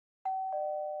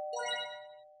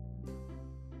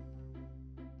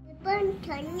10분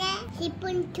전에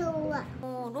기분 좋아.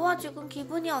 로아 지금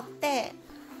기분이 어때?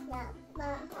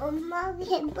 엄마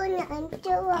기분 안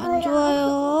좋아요. 안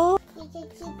좋아요. 이제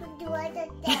기분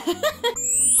좋아졌다.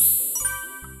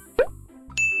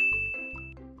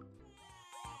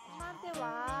 엄마한테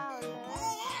와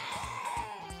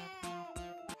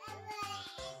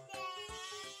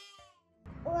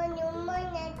얼른. 눈물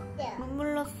났다.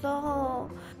 눈물 났어.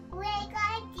 우애가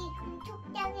지금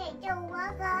축장에서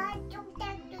우아가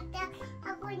뚝딱뚝딱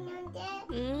하고 있는데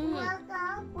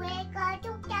우아가 우애가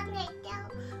축장에서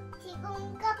지금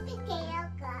커피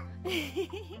개어가.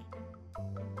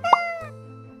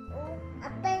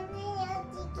 아빠는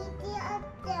헤어지기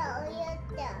싫었다.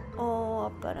 어렸다.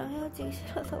 아빠랑 헤어지기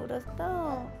싫어서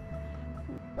울었어.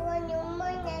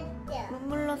 눈물 났다.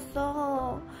 눈물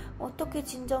났어. 어떻게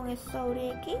진정했어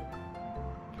우리 애기?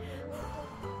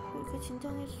 이렇게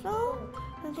진정했어?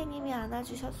 선생님이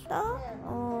안아주셨어?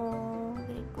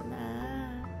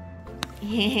 그랬구나.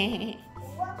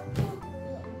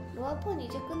 로아폰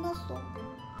이제 끝났어.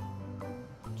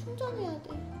 충전해야 돼.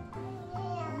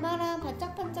 엄마랑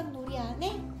반짝반짝 놀이 안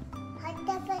해?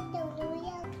 반짝반짝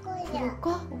놀이할 거야.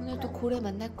 그럴까? 오늘도 고래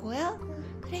만날 거야?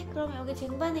 그래, 그럼 여기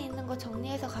쟁반에 있는 거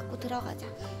정리해서 갖고 들어가자.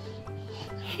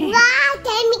 우와,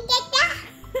 재밌겠다.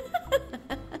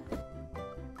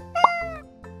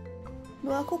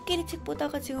 로아 코끼리 책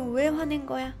보다가 지금 왜 화낸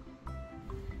거야?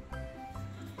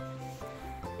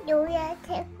 놀이할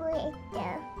테고 있어.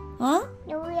 어?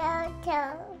 놀이할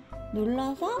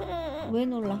놀라서? 왜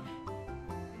놀라?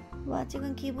 로아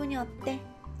지금 기분이 어때?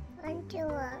 안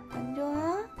좋아. 안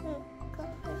좋아? 응.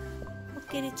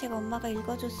 코끼리 책 엄마가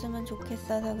읽어줬으면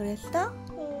좋겠어서 그랬어?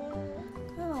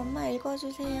 그럼 엄마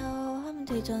읽어주세요 하면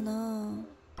되잖아.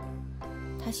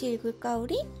 다시 읽을까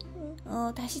우리?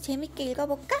 다시 재밌게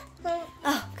읽어볼까?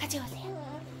 가져오세요.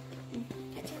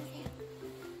 가져오세요.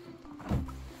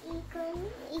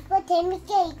 이거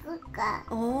재밌게 읽을까?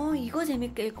 이거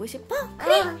재밌게 읽고 싶어?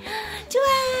 그래! 좋아!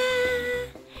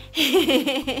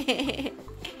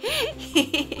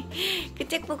 그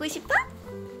책 보고 싶어?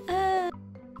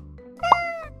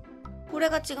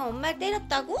 고래가 지금 엄마를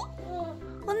때렸다고?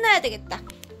 응. 혼나야 되겠다.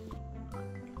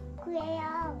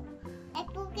 그래요.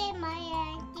 예쁘게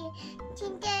말해야지.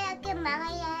 친절하게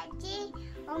말해야지.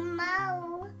 엄마,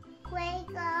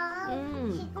 고래가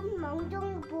지금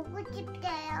멍청 보고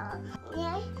싶어요. 네,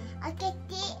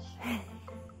 알겠지?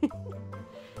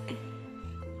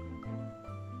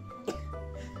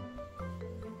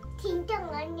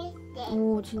 진정 안 했대.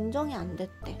 진정이 안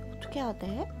됐대. 어떻게 해야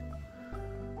돼?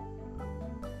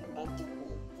 안아주고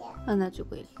있어.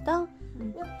 안아주고 있어?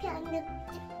 옆에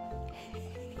안아주고.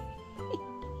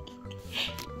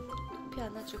 높이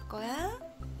안아줄 거야?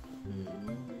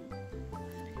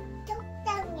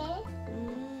 적당해.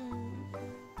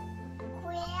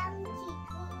 고래랑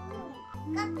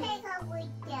지금 카페 가고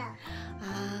있어.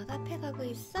 카페 가고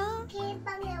있어?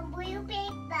 케이빵이랑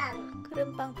모유베이빵.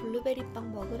 크림빵,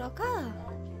 블루베리빵 먹으러 가?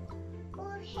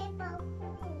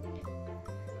 해보고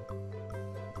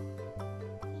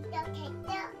이렇게 했죠?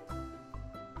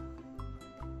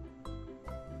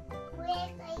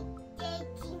 고래가 이제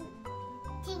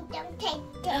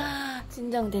진정됐죠?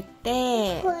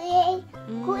 진정됐대.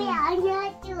 고래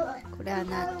안아줘. 고래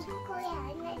안아줘. 고래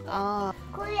안아줘.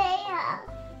 고래야,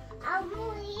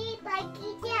 아무리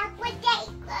밝히지 않고 될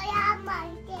거야,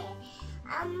 엄마한테.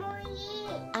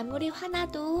 아무리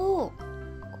화나도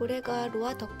고래가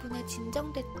로아 덕분에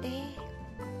진정됐대.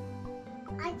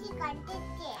 아직 안 됐지?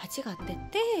 아직 안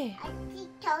됐대?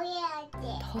 아직 더 해야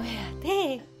돼. 더 해야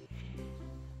돼?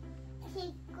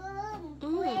 지금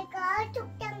고래가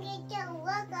속상해서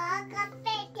우아가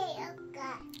카페 데려가.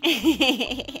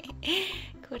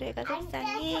 고래가 앉아서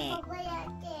속상해. 먹어야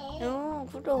돼.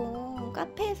 그럼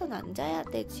카페에선 앉아야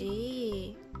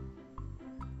되지.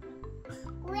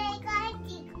 고래가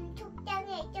지금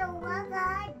속상해서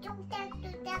우아가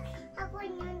뚝딱뚝딱 하고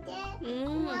있는데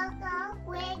우아가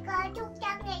고래가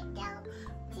속상해서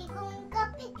지금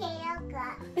카페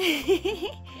데려가.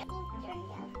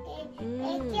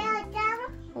 애기하자.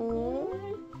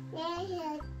 내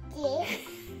해야지.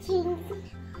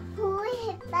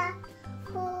 후해봐.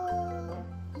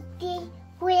 이제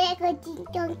고래가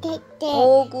진정됐대.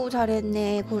 오구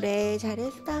잘했네. 고래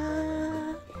잘했어.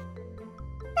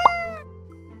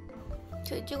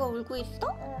 돼지가 울고 있어?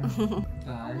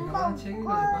 엄마 울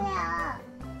거야.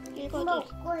 읽어줘.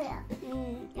 거야.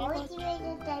 읽어줘.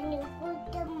 집에서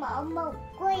다니고 좀 엄마 울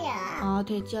거야.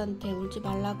 돼지한테 울지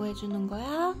말라고 해주는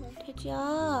거야?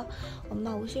 돼지야,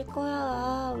 엄마 우실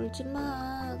거야. 울지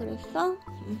마. 그랬어?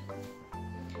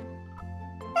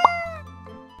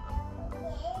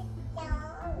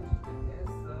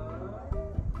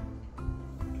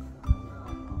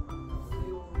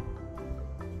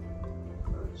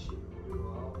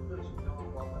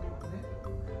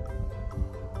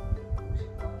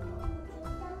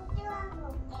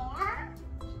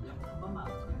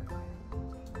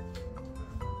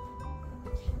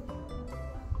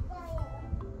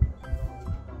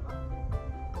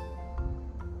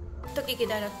 어떻게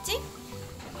기다렸지?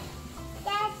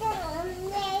 짜증 안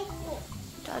내고.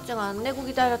 짜증 안 내고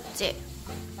기다렸지?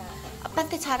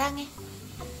 아빠한테 자랑해.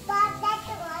 아빠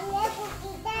짜증 안 내고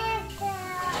기다렸어.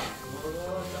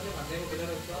 짜증 안 내고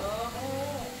기다렸어?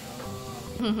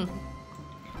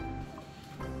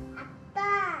 아빠,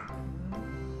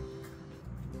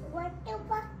 왜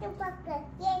또박또박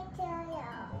얘기해줘요?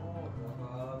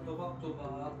 아빠가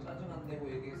또박또박 짜증 안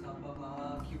내고 얘기해서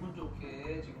아빠가 기분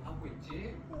좋게 지금 하고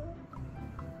있지?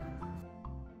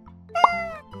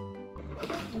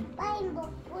 빨리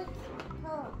먹고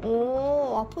싶어.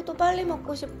 오, 아빠도 빨리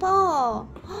먹고 싶어?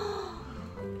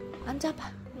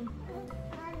 앉아봐.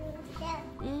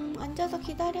 앉아서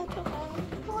기다려줘.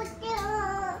 포즈.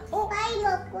 어? 빨리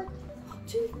먹고 싶어.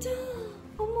 진짜?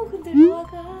 어머, 근데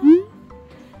로아가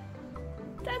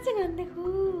짜증 안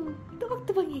내고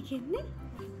또박또박 얘기했네?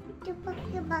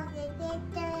 또박또박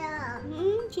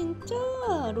얘기해줘요. 진짜?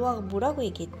 로아가 뭐라고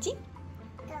얘기했지?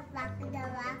 또박또박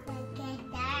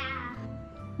얘기해줘요.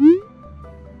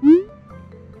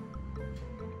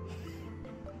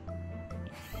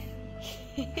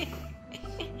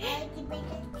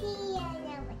 집에서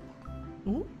시리얼이라고 했다. 응?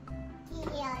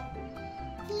 시리얼.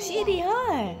 시리얼?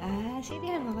 아,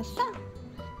 시리얼 먹었어?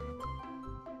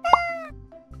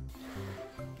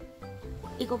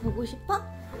 이거 보고 싶어?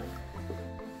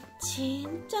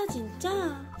 진짜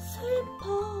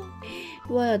슬퍼.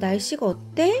 로아야, 날씨가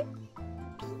어때?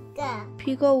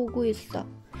 비가 오고 있어.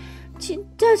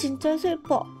 진짜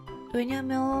슬퍼.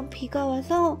 왜냐면 비가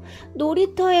와서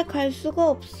놀이터에 갈 수가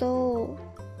없어.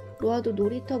 로아도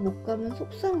놀이터 못 가면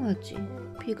속상하지.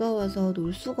 비가 와서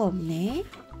놀 수가 없네.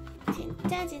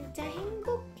 진짜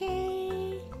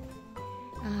행복해.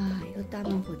 아, 이것도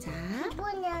한번 보자.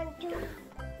 기분이 안 좋아.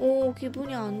 오,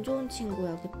 기분이 안 좋은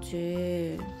친구야,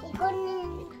 그치?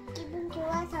 이거는 기분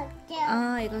좋아졌죠.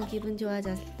 아, 이건 기분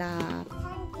좋아졌다.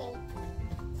 산책.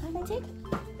 산책?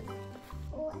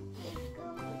 우와,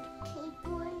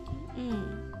 기분.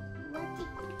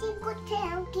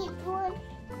 친구처럼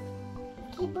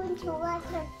기분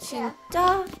좋아졌죠.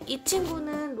 진짜? 이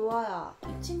친구는 로아야.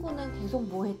 이 친구는 계속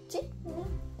뭐 했지? 응?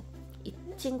 이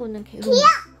친구는 계속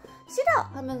싫어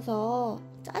하면서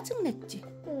짜증냈지.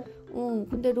 응.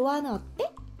 근데 로아는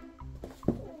어때?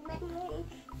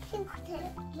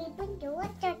 친구처럼 기분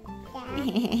좋아졌다.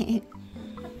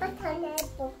 아빠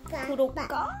전화해볼까?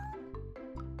 그럴까?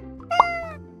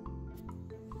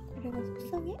 고래가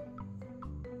속상해?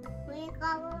 왜가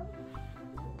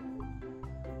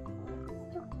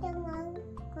적당한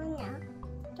거냐?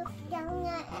 적당한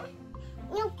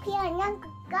이렇게 안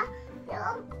할까?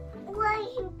 우와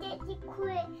힘들지.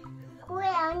 고에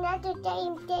안 와도 다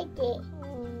힘들지.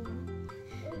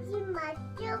 이제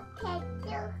만족했죠?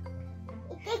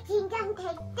 이제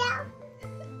긴장됐죠?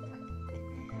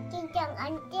 긴장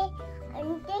안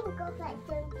된 거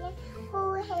같은데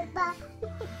호흡해봐.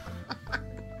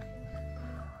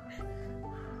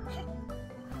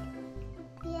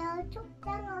 야,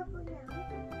 적당하구나.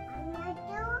 안아줘.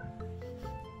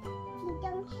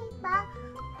 긴장해봐.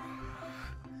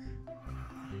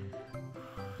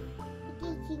 이제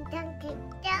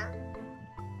긴장됐죠?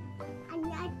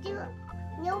 안아줘.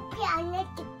 이렇게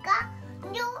안아줄까?